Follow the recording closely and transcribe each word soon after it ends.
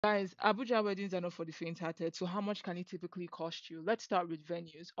Guys, Abuja weddings are not for the faint-hearted. So how much can it typically cost you? Let's start with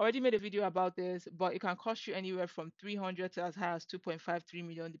venues. Already made a video about this, but it can cost you anywhere from 300 to as high as 2.53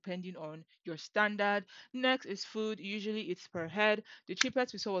 million, depending on your standard. Next is food. Usually it's per head. The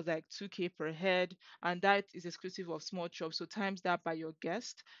cheapest we saw was like 2K per head, and that is exclusive of small chops. So times that by your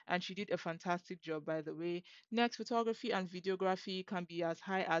guest, and she did a fantastic job, by the way. Next, photography and videography can be as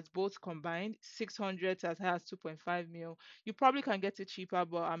high as both combined, 600 to as high as 2.5 mil. You probably can get it cheaper,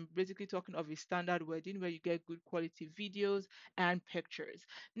 but I'm basically talking of a standard wedding where you get good quality videos and pictures.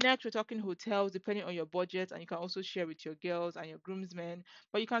 Next, we're talking hotels, depending on your budget, and you can also share with your girls and your groomsmen.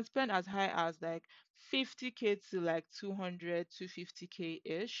 But you can spend as high as like 50K to like 200, 250K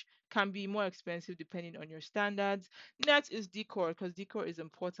ish. Can be more expensive depending on your standards. Next is decor, because decor is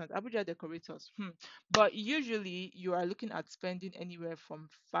important. Abuja decorators, but usually you are looking at spending anywhere from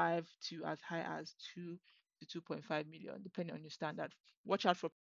 5 to as high as 2 to 2.5 million, depending on your standard. Watch out for